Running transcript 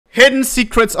Hidden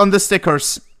secrets on the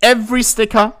stickers. Every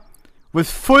sticker with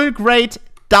full grade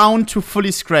down to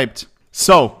fully scraped.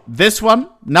 So, this one,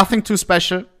 nothing too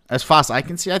special. As far as I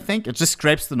can see, I think. It just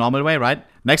scrapes the normal way, right?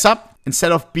 Next up,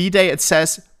 instead of B-Day, it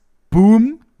says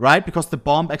boom, right? Because the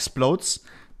bomb explodes.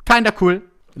 Kinda cool.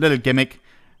 Little gimmick.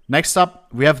 Next up,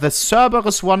 we have the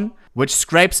Cerberus one, which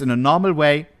scrapes in a normal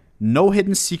way. No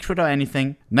hidden secret or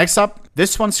anything. Next up,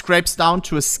 this one scrapes down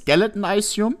to a skeleton, I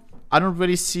assume. I don't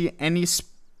really see any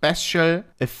special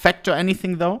effect or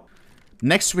anything, though.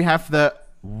 Next, we have the...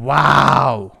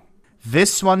 Wow!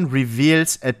 This one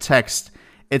reveals a text.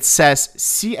 It says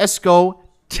CSGO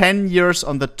 10 years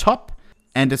on the top,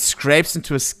 and it scrapes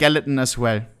into a skeleton as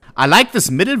well. I like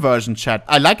this middle version, chat.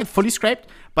 I like it fully scraped,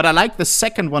 but I like the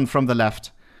second one from the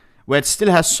left, where it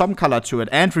still has some color to it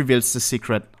and reveals the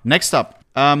secret. Next up,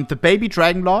 the baby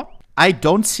dragon law. I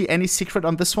don't see any secret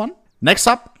on this one. Next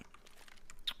up.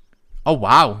 Oh,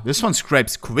 wow. This one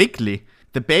scrapes quickly.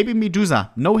 The baby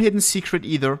Medusa. No hidden secret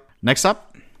either. Next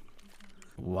up.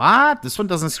 What? This one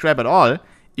doesn't scrape at all.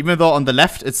 Even though on the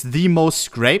left, it's the most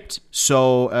scraped.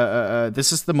 So,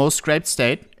 this is the most scraped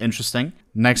state. Interesting.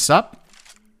 Next up,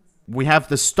 we have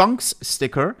the Stonks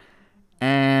sticker.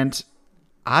 And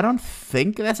I don't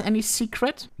think there's any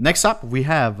secret. Next up, we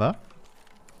have...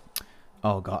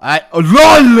 oh, God. Oh,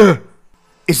 LOL!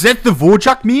 Is that the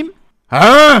Wojak meme?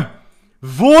 Huh?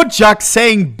 Wojak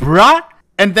saying bruh?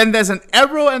 And then there's an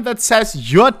arrow and that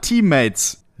says your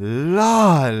teammates.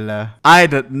 LOL. I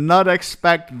did not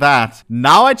expect that.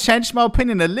 Now I changed my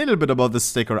opinion a little bit about this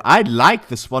sticker. I like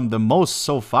this one the most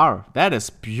so far. That is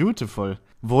beautiful.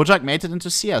 Wojak made it into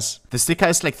CS. The sticker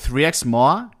is like 3x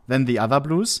more than the other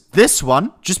blues. This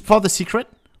one, just for the secret.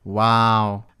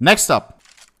 Wow. Next up.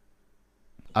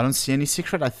 I don't see any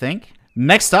secret, I think.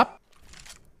 Next up.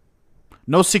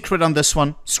 No secret on this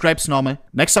one. Scrapes normal.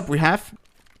 Next up we have...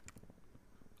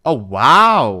 oh,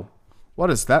 wow. What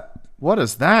is that? What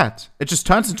is that? It just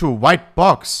turns into a white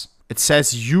box. It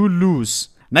says you lose.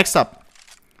 Next up.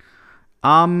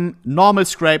 Normal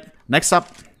scrape. Next up.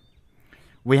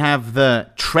 We have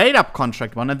the trade up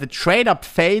contract one. And the trade up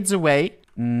fades away.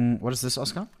 What is this,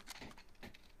 Oscar?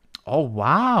 Oh,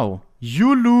 wow.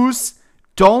 You lose.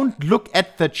 Don't look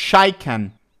at the chai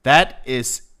can. That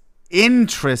is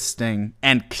interesting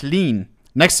and clean.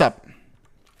 Next up.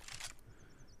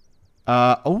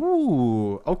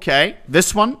 Oh, okay.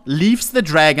 This one leaves the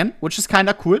dragon, which is kind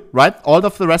of cool, right? All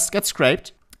of the rest get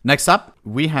scraped. Next up,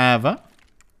 we have...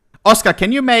 Oscar,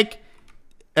 can you make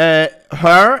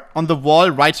her on the wall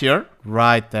right here?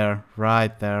 Right there,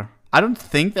 right there. I don't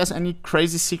think there's any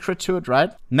crazy secret to it,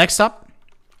 right? Next up.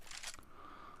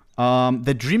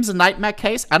 The Dreams and Nightmare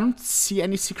case. I don't see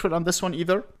any secret on this one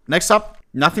either. Next up.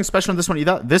 Nothing special on this one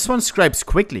either. This one scrapes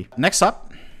quickly. Next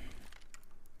up.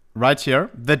 Right here.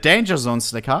 The Danger Zone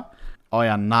sticker. Oh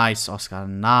yeah, nice, Oscar.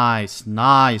 Nice,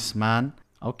 nice, man.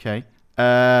 Okay.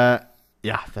 Yeah,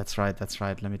 that's right, that's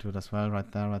right. Let me do it as well.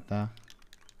 Right there, right there.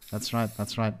 That's right,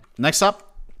 that's right. Next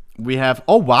up. We have...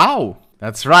 oh, wow.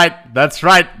 That's right, that's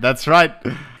right, that's right.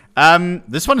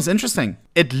 This one is interesting.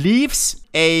 It leaves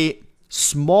a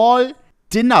small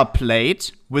dinner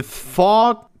plate with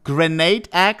 4 grenade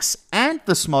eggs and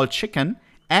the small chicken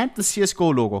and the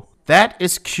CSGO logo. That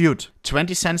is cute.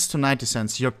 20 cents to 90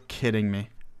 cents. You're kidding me.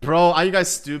 Bro, are you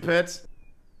guys stupid?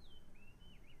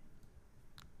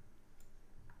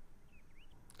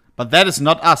 But that is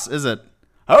not us, is it?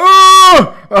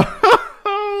 Oh!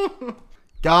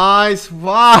 Guys,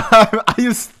 why are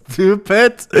you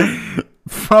stupid?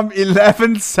 From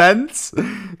 11 cents?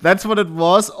 That's what it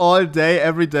was all day,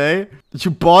 every day.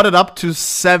 You bought it up to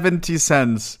 70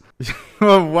 cents.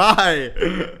 Why?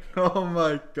 Oh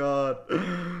my god.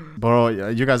 Bro,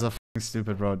 you guys are fucking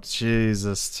stupid, bro.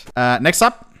 Jesus. Next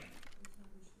up.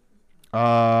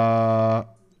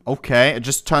 Okay, it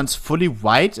just turns fully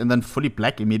white and then fully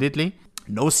black immediately.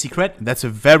 No secret. That's a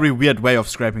very weird way of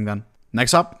scraping then.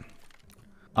 Next up.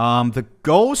 The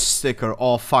ghost sticker.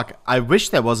 Oh, fuck. I wish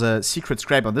there was a secret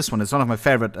scrape on this one. It's one of my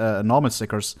favorite normal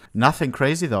stickers. Nothing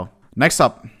crazy, though. Next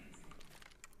up.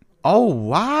 Oh,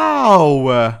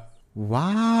 wow.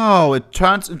 Wow. It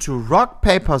turns into rock,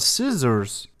 paper,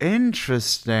 scissors.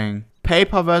 Interesting.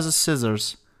 Paper versus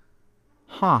scissors.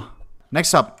 Huh.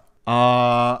 Next up.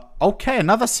 Okay,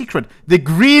 another secret. The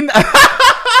green...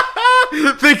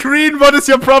 the green, what is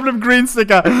your problem, green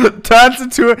sticker? Turns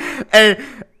into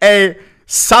a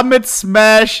summit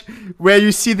smash where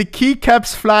you see the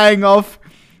keycaps flying off,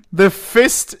 the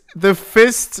fist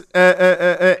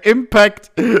impact.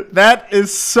 That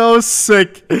is so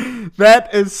sick.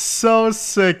 That is so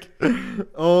sick.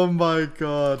 Oh my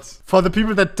god. For the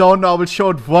people that don't know, I will show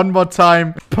it one more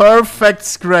time. Perfect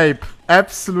scrape.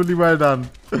 Absolutely well done.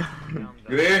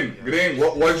 Green,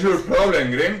 what's your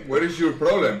problem, Green? What is your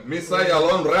problem? Missile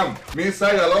alone ramp.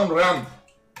 Missile alone ramp.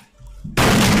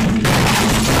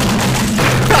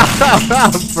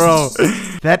 Bro,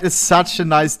 that is such a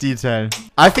nice detail.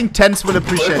 I think Tens will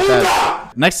appreciate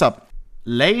that. Next up,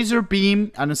 laser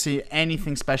beam. I don't see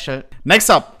anything special. Next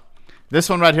up, this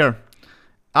one right here.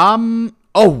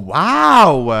 Oh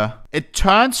wow, it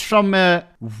turns from a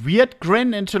weird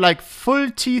grin into like full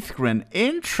teeth grin.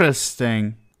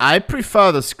 Interesting. I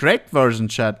prefer the scraped version,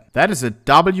 chat. That is a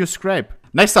W scrape.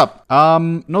 Next up,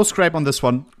 no scrape on this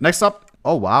one. Next up,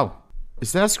 oh wow,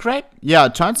 is that a scrape? Yeah,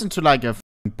 it turns into like a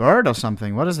bird or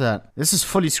something. What is that? This is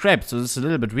fully scraped, so this is a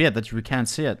little bit weird that we can't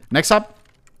see it. Next up,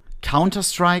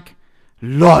 Counter-Strike.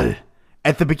 LOL.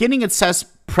 At the beginning it says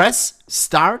press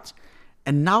start,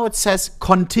 and now it says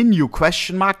continue,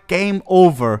 question mark, game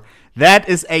over. That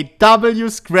is a W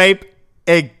scrape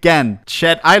again.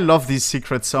 Chat, I love these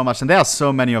secrets so much, and there are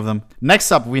so many of them.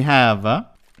 Next up we have,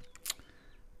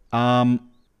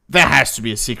 there has to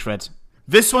be a secret.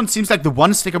 This one seems like the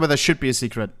one sticker where there should be a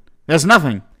secret. There's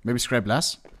nothing. Maybe scrape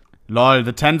less. Lol,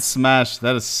 the 10th smash.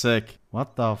 That is sick.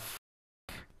 What the f?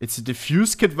 It's a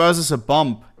defuse kit versus a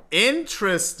bomb.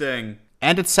 Interesting.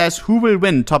 And it says who will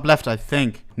win. Top left, I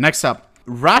think. Next up.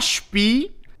 Rush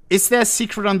B. Is there a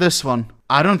secret on this one?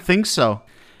 I don't think so.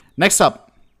 Next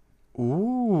up.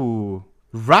 Ooh.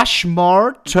 Rush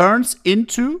more turns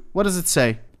into... What does it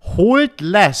say? Hold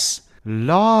less.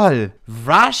 Lol.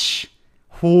 Rush.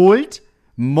 Hold.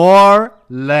 More.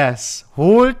 Less.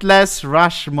 Hold less.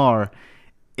 Rush more.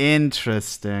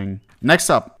 Interesting. Next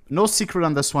up. No secret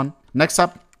on this one. Next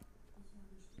up.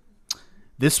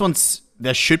 This one's...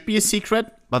 There should be a secret,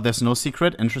 but there's no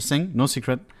secret. Interesting. No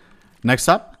secret. Next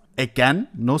up. Again,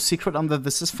 no secret on the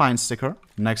this is fine sticker.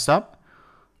 Next up.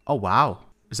 Oh, wow.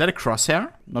 Is that a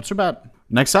crosshair? Not too bad.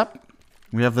 Next up.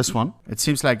 We have this one. It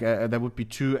seems like there would be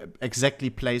two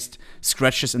exactly placed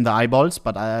scratches in the eyeballs,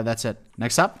 but that's it.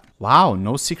 Next up. Wow,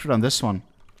 no secret on this one.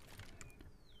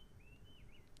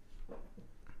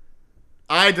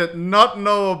 I did not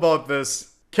know about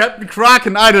this. Captain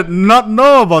Kraken, I did not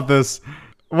know about this.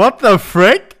 What the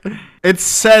frick? It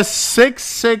says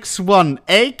 661,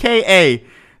 aka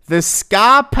the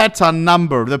scar pattern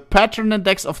number, the pattern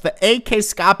index of the AK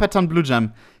scar pattern blue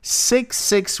gem.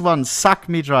 661, suck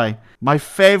me dry. My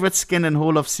favorite skin in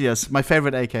whole of CS. My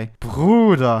favorite AK.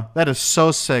 Bruder, that is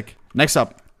so sick. Next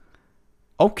up.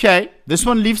 Okay, this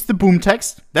one leaves the boom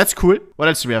text. That's cool. What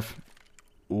else do we have?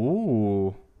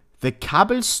 Ooh. The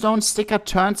cobblestone sticker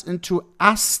turns into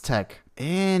Aztec.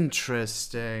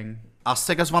 Interesting.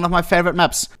 Aztec is one of my favorite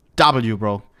maps. W,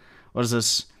 bro. What is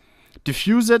this?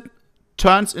 Diffuse it.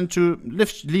 Turns into...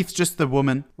 Leaves just the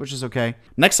woman, which is okay.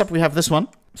 Next up, we have this one.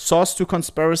 Source to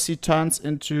conspiracy turns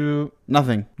into...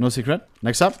 Nothing. No secret.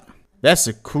 Next up. That's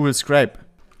a cool scrape.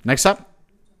 Next up.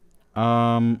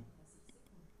 Whoa,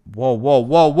 whoa,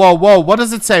 whoa, whoa, whoa. What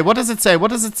does it say? What does it say? What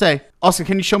does it say? Oscar,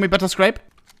 can you show me better scrape?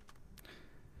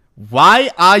 Why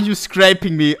are you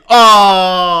scraping me?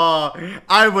 Oh,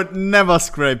 I would never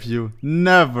scrape you.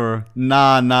 Never.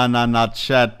 Nah,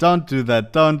 chat. Don't do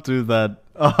that. Don't do that.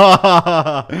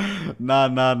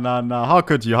 Nah. How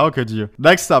could you? How could you?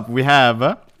 Next up, we have...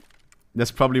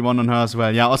 there's probably one on her as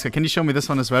well. Yeah, Oscar, can you show me this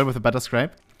one as well with a better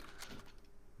scrape?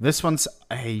 This one's...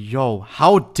 Hey, yo.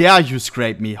 How dare you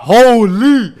scrape me?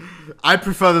 Holy... I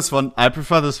prefer this one. I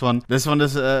prefer this one. This one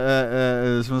is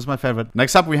my favorite.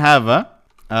 Next up, we have...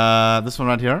 this one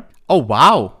right here. Oh,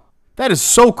 wow. That is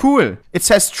so cool. It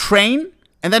says train.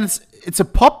 And then it's a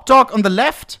pop dog on the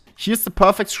left. Here's the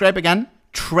perfect scrape again.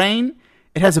 Train.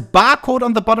 It has a barcode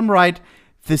on the bottom right.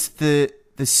 The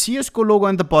CSGO logo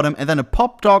on the bottom. And then a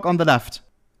pop dog on the left.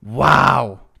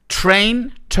 Wow.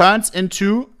 Train turns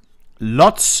into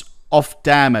lots of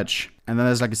damage. And then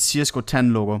there's like a CSGO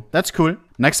 10 logo. That's cool.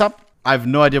 Next up. I have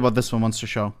no idea what this one wants to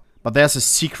show. But there's a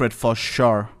secret for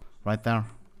sure. Right there.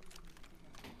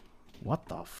 What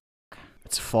the f***?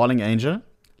 It's a falling angel.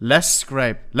 Less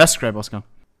scrape. Less scrape, Oscar.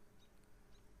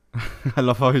 I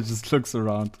love how he just looks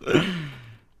around.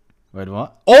 Wait,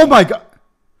 what? Oh my god!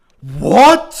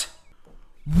 What?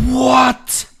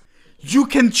 What? You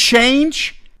can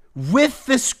change with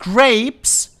the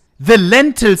scrapes the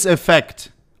lentils effect.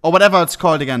 Or whatever it's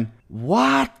called again.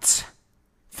 What?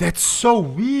 That's so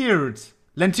weird.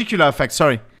 Lenticular effect,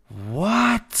 sorry.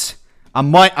 What? I'm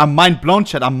mind blown,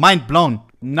 chat. I'm mind blown.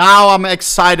 Now I'm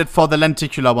excited for the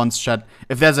lenticular ones, chat.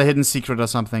 If there's a hidden secret or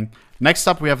something. Next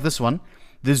up, we have this one.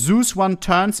 The Zeus one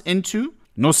turns into...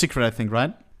 No secret, I think,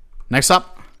 right? Next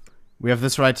up, we have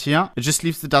this right here. It just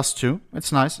leaves the dust too.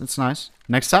 It's nice, it's nice.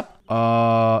 Next up.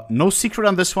 No secret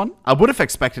on this one. I would have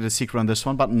expected a secret on this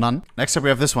one, but none. Next up, we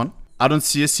have this one. I don't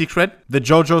see a secret. The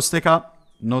JoJo sticker.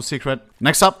 No secret.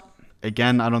 Next up.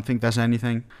 Again, I don't think there's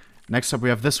anything. Next up, we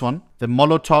have this one. The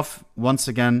Molotov. Once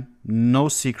again, no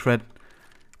secret.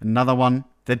 Another one.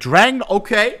 The dragon.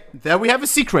 Okay. There we have a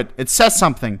secret. It says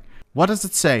something. What does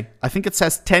it say? I think it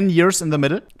says 10 years in the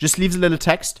middle. Just leaves a little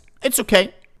text. It's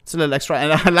okay. It's a little extra.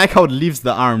 And I like how it leaves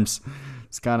the arms.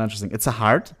 It's kind of interesting. It's a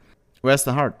heart. Where's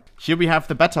the heart? Here we have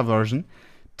the beta version.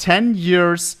 10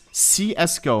 years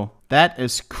CSGO. That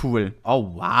is cool. Oh,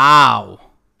 wow.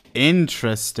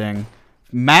 Interesting.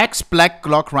 Max Black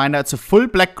Glock Grinder. It's a full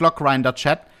Black Glock Grinder,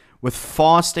 chat. With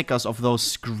 4 stickers of those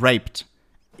scraped.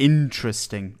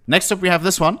 Interesting. Next up, we have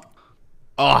this one.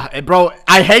 Oh, bro,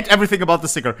 I hate everything about the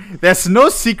sticker. There's no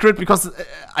secret because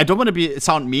I don't want to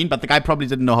sound mean, but the guy probably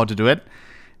didn't know how to do it.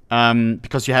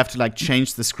 Because you have to like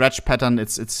change the scratch pattern.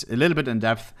 It's a little bit in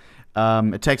depth.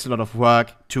 It takes a lot of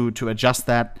work to adjust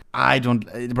that. I don't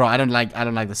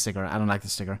like the sticker. I don't like the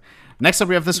sticker. Next up,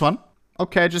 we have this one.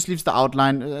 Okay, it just leaves the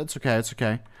outline. It's okay. It's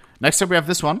okay. Next up, we have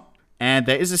this one, and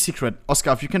there is a secret.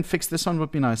 Oscar, if you can fix this one, would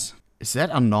be nice. Is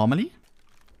that anomaly?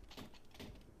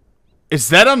 Is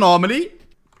that anomaly?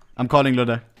 I'm calling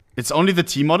Ludde. It's only the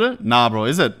T model? Nah, bro,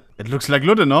 is it? It looks like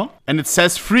Ludde, no? And it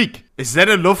says freak. Is that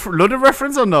a Ludde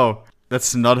reference or no?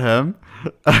 That's not him.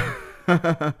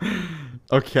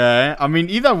 Okay. I mean,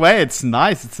 either way, it's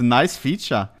nice. It's a nice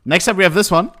feature. Next up, we have this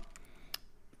one.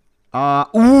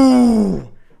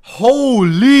 Ooh.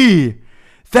 Holy.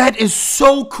 That is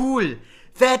so cool.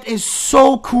 That is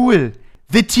so cool.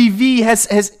 The TV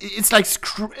it's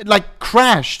like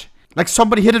crashed. Like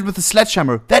somebody hit it with a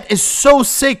sledgehammer. That is so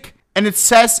sick. And it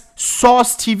says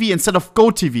Source TV instead of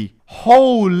Go TV.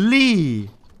 Holy.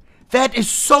 That is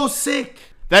so sick.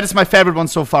 That is my favorite one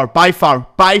so far. By far.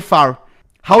 By far.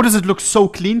 How does it look so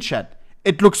clean, chat?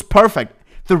 It looks perfect.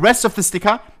 The rest of the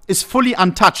sticker is fully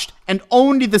untouched. And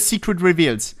only the secret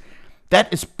reveals.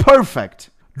 That is perfect.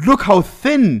 Look how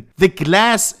thin the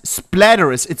glass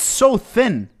splatter is. It's so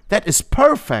thin. That is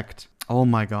perfect. Oh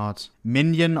my god.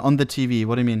 Minion on the TV.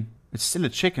 What do you mean? It's still a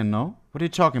chicken, no? What are you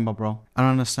talking about, bro? I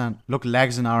don't understand. Look,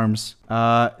 legs and arms.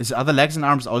 Is other legs and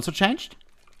arms also changed?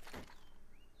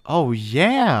 Oh,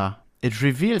 yeah. It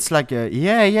reveals like a...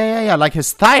 Yeah. Like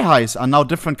his thigh highs are now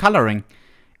different coloring.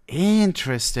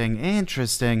 Interesting.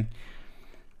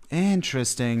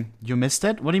 You missed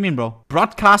it? What do you mean, bro?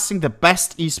 Broadcasting the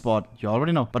best esport. You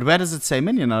already know. But where does it say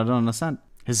Minion? I don't understand.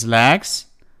 His legs?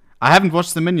 I haven't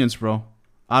watched the Minions, bro.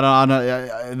 I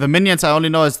don't the Minions I only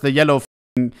know is the yellow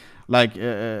like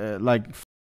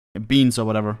beans or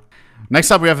whatever.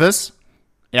 Next up we have this.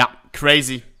 Yeah,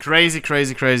 crazy.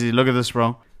 Look at this,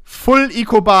 bro. Full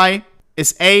eco buy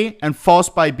is A and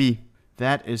forced by B.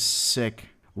 That is sick.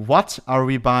 What are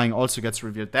we buying also gets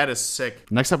revealed. That is sick.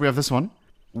 Next up we have this one.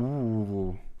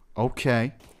 Ooh,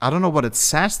 okay. I don't know what it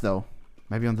says though.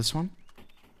 Maybe on this one.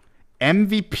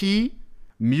 MVP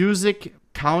music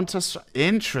counter.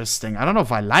 Interesting. I don't know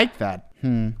if I like that.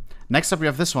 Next up we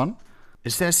have this one.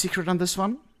 Is there a secret on this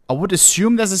one? I would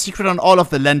assume there's a secret on all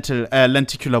of the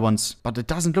lenticular ones. But it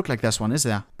doesn't look like this one, is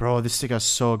there? Bro, this sticker is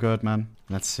so good, man.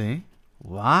 Let's see.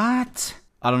 What?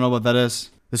 I don't know what that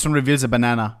is. This one reveals a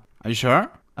banana. Are you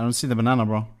sure? I don't see the banana,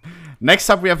 bro. Next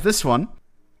up, we have this one.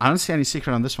 I don't see any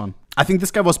secret on this one. I think this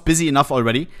guy was busy enough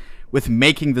already with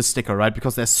making the sticker, right?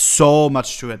 Because there's so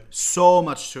much to it. So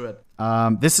much to it.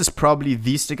 This is probably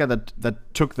the sticker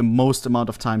that took the most amount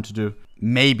of time to do.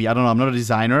 Maybe, I don't know, I'm not a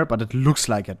designer, but it looks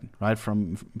like it, right?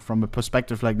 From a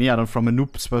perspective like me, from a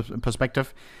noob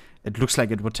perspective, it looks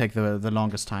like it would take the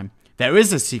longest time. There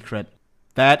is a secret.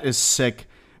 That is sick.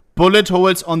 Bullet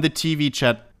holes on the TV,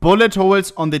 chat. Bullet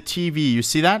holes on the TV, you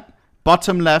see that?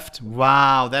 Bottom left.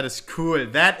 Wow, that is cool.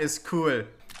 That is cool.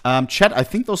 Chat, I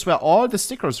think those were all the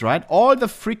stickers, right? All the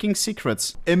freaking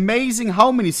secrets. Amazing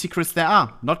how many secrets there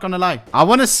are. Not gonna lie. I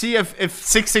want to see if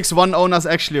 661 owners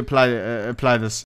actually apply this.